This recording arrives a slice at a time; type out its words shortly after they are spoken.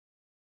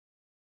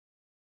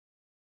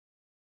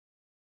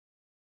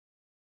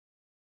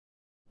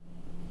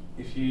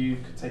if you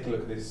could take a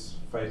look at this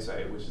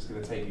photo, which is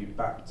going to take you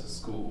back to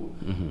school,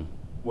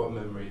 what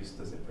memories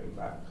does it bring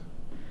back?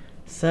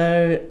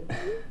 So,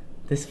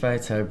 this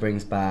photo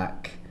brings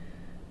back,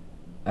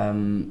 I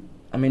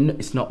mean,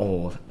 it's not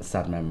all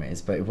sad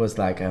memories, but it was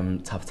like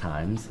tough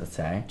times, I'd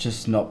say.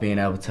 Just not being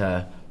able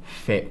to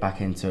fit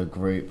back into a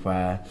group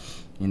where,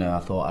 you know, I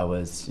thought I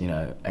was, you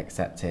know,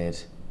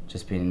 accepted,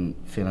 just feeling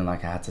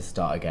like I had to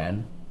start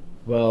again.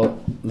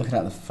 Well, looking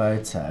at the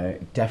photo,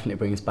 it definitely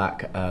brings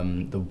back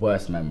the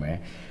worst memory.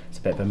 It's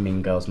a bit of a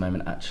Mean Girls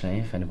moment, actually,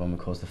 if anyone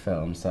recalls the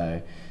film.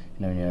 So, you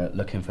know, when you're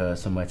looking for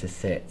somewhere to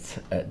sit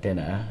at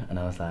dinner, and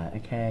I was like,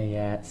 okay,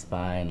 yeah, it's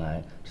fine,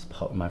 like, just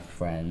pop with my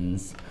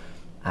friends,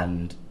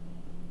 and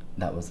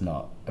that was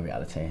not a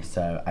reality.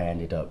 So I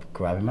ended up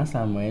grabbing my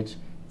sandwich,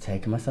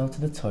 taking myself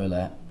to the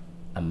toilet,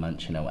 and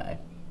munching away.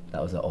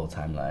 That was an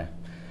all-time low.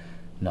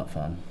 Not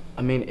fun.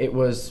 I mean, it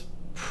was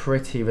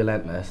pretty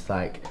relentless.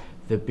 Like,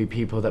 there'd be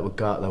people that would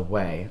go out their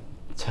way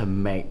to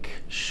make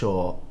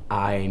sure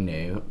I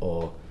knew,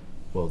 or,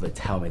 well, they'd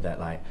tell me that,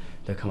 like,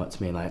 they'd come up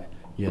to me like,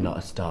 you're not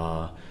a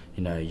star,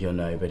 you know, you're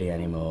nobody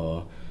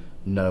anymore,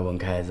 no one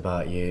cares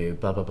about you,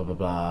 blah, blah, blah, blah,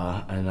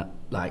 blah. And,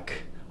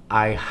 like,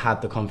 I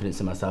had the confidence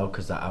in myself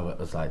because I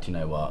was like, you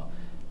know what,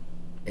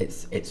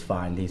 it's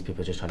fine, these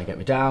people are just trying to get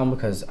me down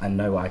because I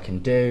know what I can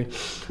do.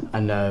 I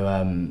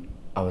know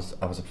I was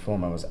a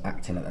performer, I was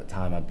acting at that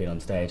time, I'd been on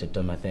stage, I'd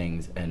done my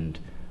things, and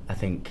I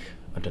think,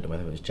 I don't know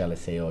whether it was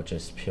jealousy or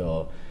just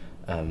pure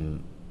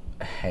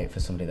hate for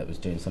somebody that was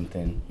doing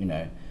something, you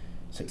know,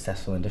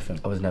 successful and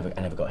different. I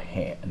never got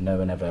hit, and no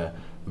one ever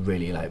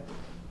really like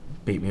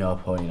beat me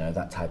up or, you know,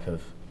 that type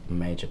of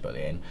major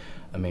bullying.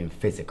 I mean,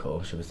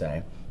 physical, should we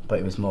say, but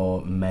it was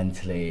more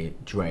mentally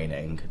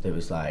draining. There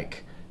was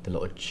like the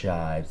little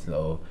jibes,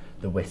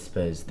 the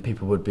whispers. The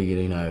people would be,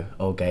 you know,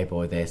 oh, gay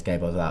boy this, gay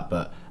boy that,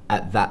 but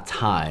at that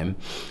time,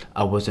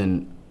 I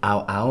wasn't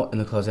out in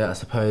the closet. I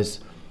suppose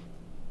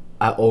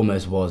I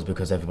almost was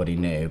because everybody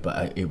knew,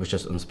 but it was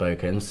just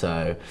unspoken.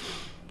 So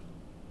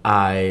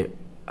I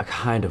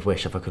kind of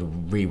wish if I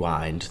could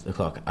rewind the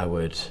clock, I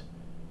would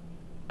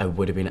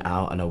have been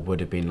out, and I would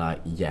have been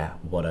like, yeah,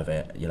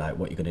 whatever, you're like,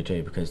 what you're gonna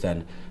do? Because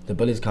then the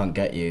bullies can't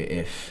get you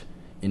if,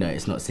 you know,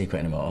 it's not a secret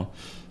anymore.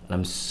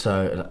 And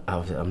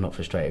I'm not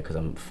frustrated because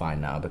I'm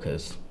fine now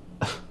because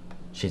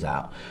she's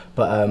out.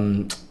 But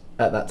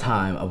at that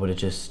time, I would have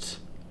just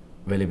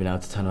really been able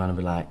to turn around and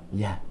be like,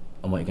 yeah,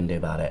 and what you can do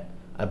about it.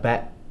 I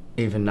bet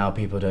even now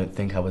people don't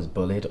think I was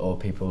bullied, or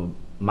people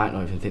might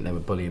not even think they were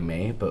bullying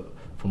me, but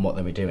from what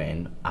they were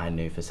doing, I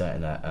knew for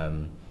certain that,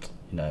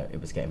 you know, it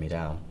was getting me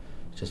down.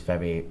 Just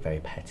very, very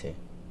petty.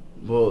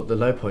 Well, the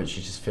low points,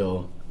 you just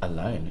feel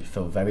alone. You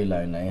feel very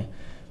lonely,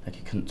 like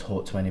you couldn't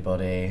talk to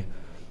anybody.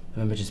 I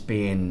remember just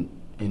being,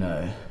 you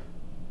know,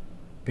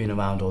 being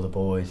around all the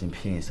boys in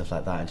PE and stuff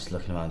like that, and just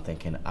looking around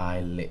thinking,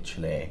 I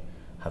literally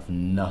have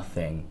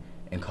nothing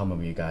in common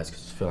with you guys,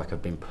 because I feel like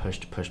I've been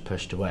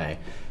pushed away.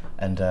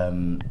 And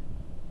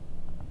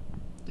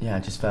yeah,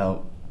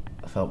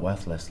 I felt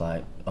worthless,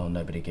 like, oh,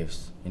 nobody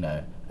gives, you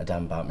know, a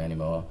damn about me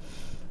anymore.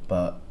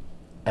 But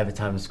every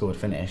time school would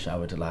finish, I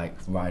would like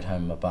ride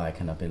home on my bike,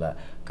 and I'd be like,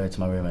 go to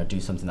my room and I'd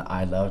do something that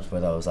I loved,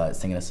 whether I was like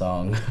singing a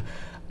song,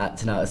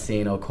 acting out a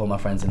scene, or call my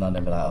friends in London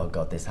and be like, oh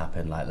God, this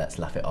happened, like, let's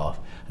laugh it off.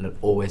 And it'd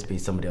always be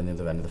somebody on the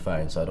other end of the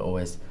phone, so I'd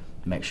always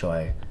make sure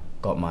I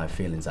got my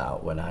feelings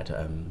out when I'd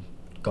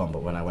gone.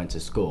 But when I went to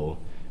school,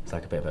 it's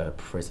like a bit of a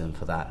prison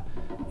for that,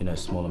 you know,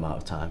 small amount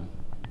of time.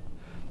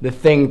 The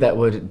thing that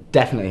would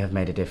definitely have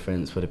made a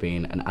difference would have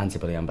been an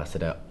anti-bully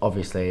ambassador,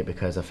 obviously,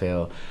 because I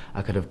feel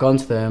I could have gone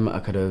to them,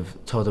 I could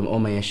have told them all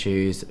my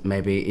issues,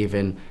 maybe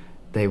even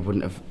they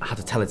wouldn't have had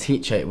to tell a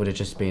teacher. It would have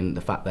just been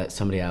the fact that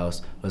somebody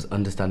else was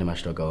understanding my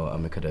struggle,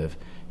 and we could have,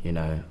 you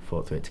know,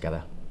 fought through it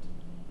together.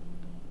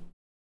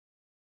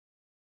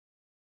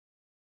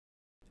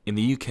 In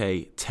the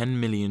UK, 10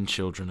 million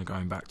children are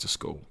going back to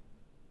school.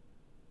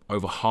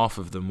 Over half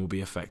of them will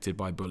be affected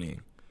by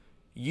bullying.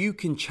 You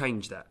can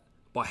change that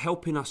by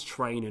helping us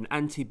train an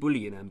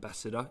anti-bullying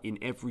ambassador in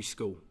every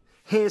school.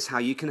 Here's how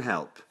you can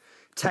help.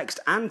 Text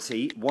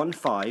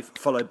ANTI15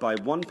 followed by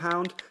 £1,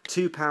 £2,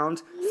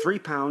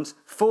 £3,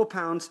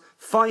 £4,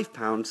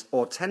 £5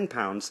 or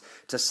 £10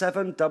 to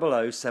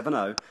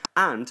 70070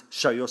 and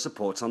show your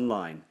support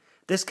online.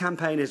 This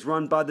campaign is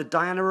run by the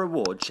Diana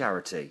Award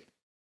charity.